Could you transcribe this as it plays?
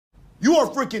You are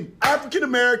freaking African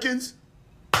Americans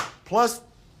plus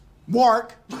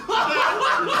Mark. You know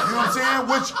what I'm saying?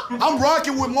 Which I'm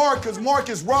rocking with Mark because Mark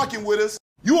is rocking with us.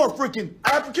 You are freaking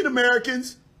African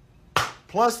Americans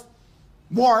plus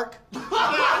Mark. You know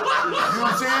what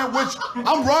I'm saying? Which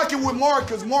I'm rocking with Mark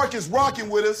because Mark is rocking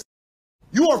with us.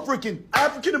 You are freaking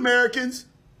African Americans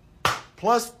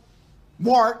plus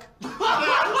Mark. You know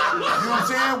what I'm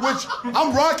saying? Which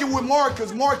I'm rocking with Mark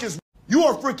because Mark is. You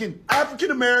are freaking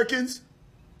African Americans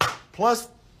plus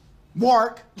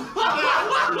Mark. You know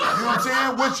what I'm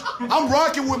saying? Which I'm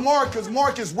rocking with Mark because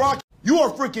Mark is rocking. You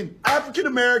are freaking African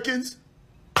Americans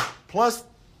plus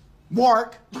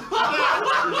Mark. You know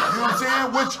what I'm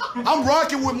saying? Which I'm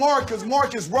rocking with Mark because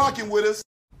Mark is rocking with us.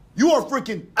 You are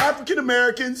freaking African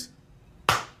Americans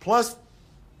plus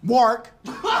Mark.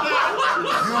 You know what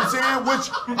I'm saying?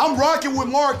 Which I'm rocking with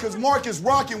Mark because Mark is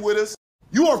rocking with us.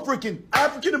 You are freaking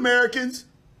African Americans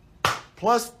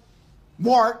plus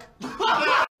Mark.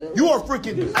 You are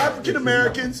freaking African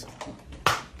Americans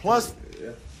plus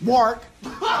Mark. You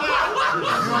know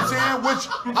what I'm saying?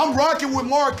 Which I'm rocking with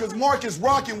Mark because Mark is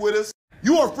rocking with us.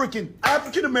 You are freaking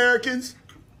African Americans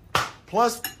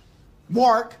plus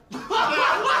Mark. You know what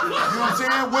I'm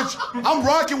saying? Which I'm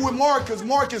rocking with Mark because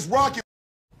Mark is rocking.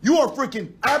 You are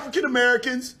freaking African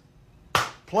Americans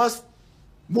plus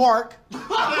Mark. You know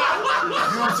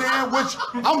what I'm saying? Which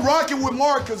I'm rocking with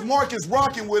Mark because Mark is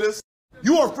rocking with us.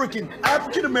 You are freaking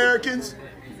African Americans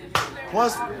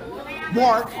plus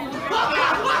Mark. You know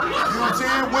what I'm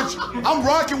saying? Which I'm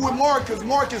rocking with Mark because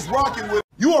Mark is rocking with.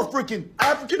 You are freaking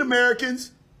African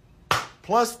Americans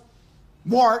plus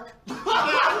Mark. You know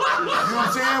what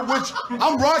I'm saying? Which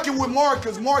I'm rocking with Mark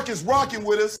because Mark is rocking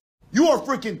with us. You are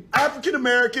freaking African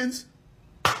Americans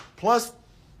plus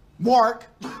Mark.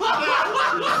 You know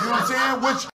what I'm saying?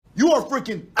 Which you are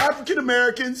freaking African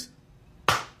Americans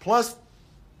plus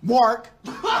Mark.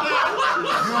 You know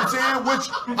what I'm saying? Which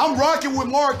I'm rocking with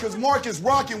Mark because Mark is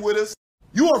rocking with us.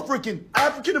 You are freaking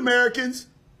African Americans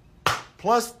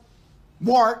plus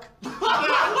Mark. You know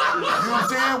what I'm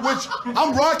saying? Which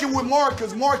I'm rocking with Mark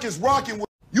because Mark is rocking with.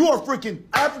 You are freaking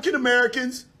African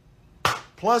Americans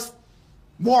plus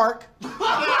Mark. You know what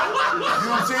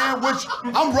I'm saying? Which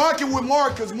I'm rocking with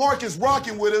Mark because Mark is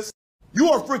rocking with us. You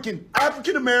are freaking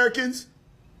African Americans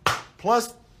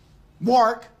plus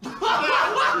Mark. You know what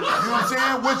I'm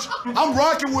saying? Which I'm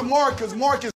rocking with Mark because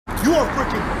Mark is. You are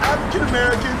freaking African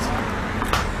Americans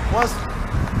plus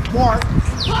Mark.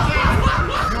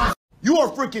 You are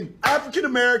freaking African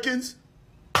Americans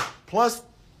plus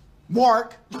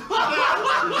Mark. You know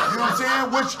what I'm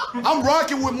saying? Which I'm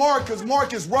rocking with Mark because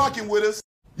Mark is rocking with us.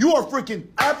 You are freaking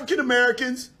African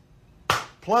Americans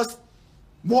plus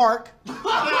Mark. You know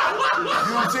what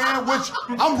I'm saying?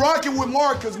 Which I'm rocking with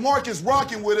Mark because Mark is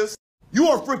rocking with us. You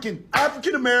are freaking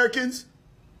African Americans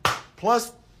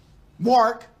plus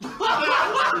Mark. You know what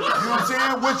I'm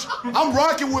saying? Which I'm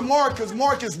rocking with Mark because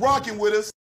Mark is rocking with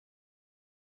us.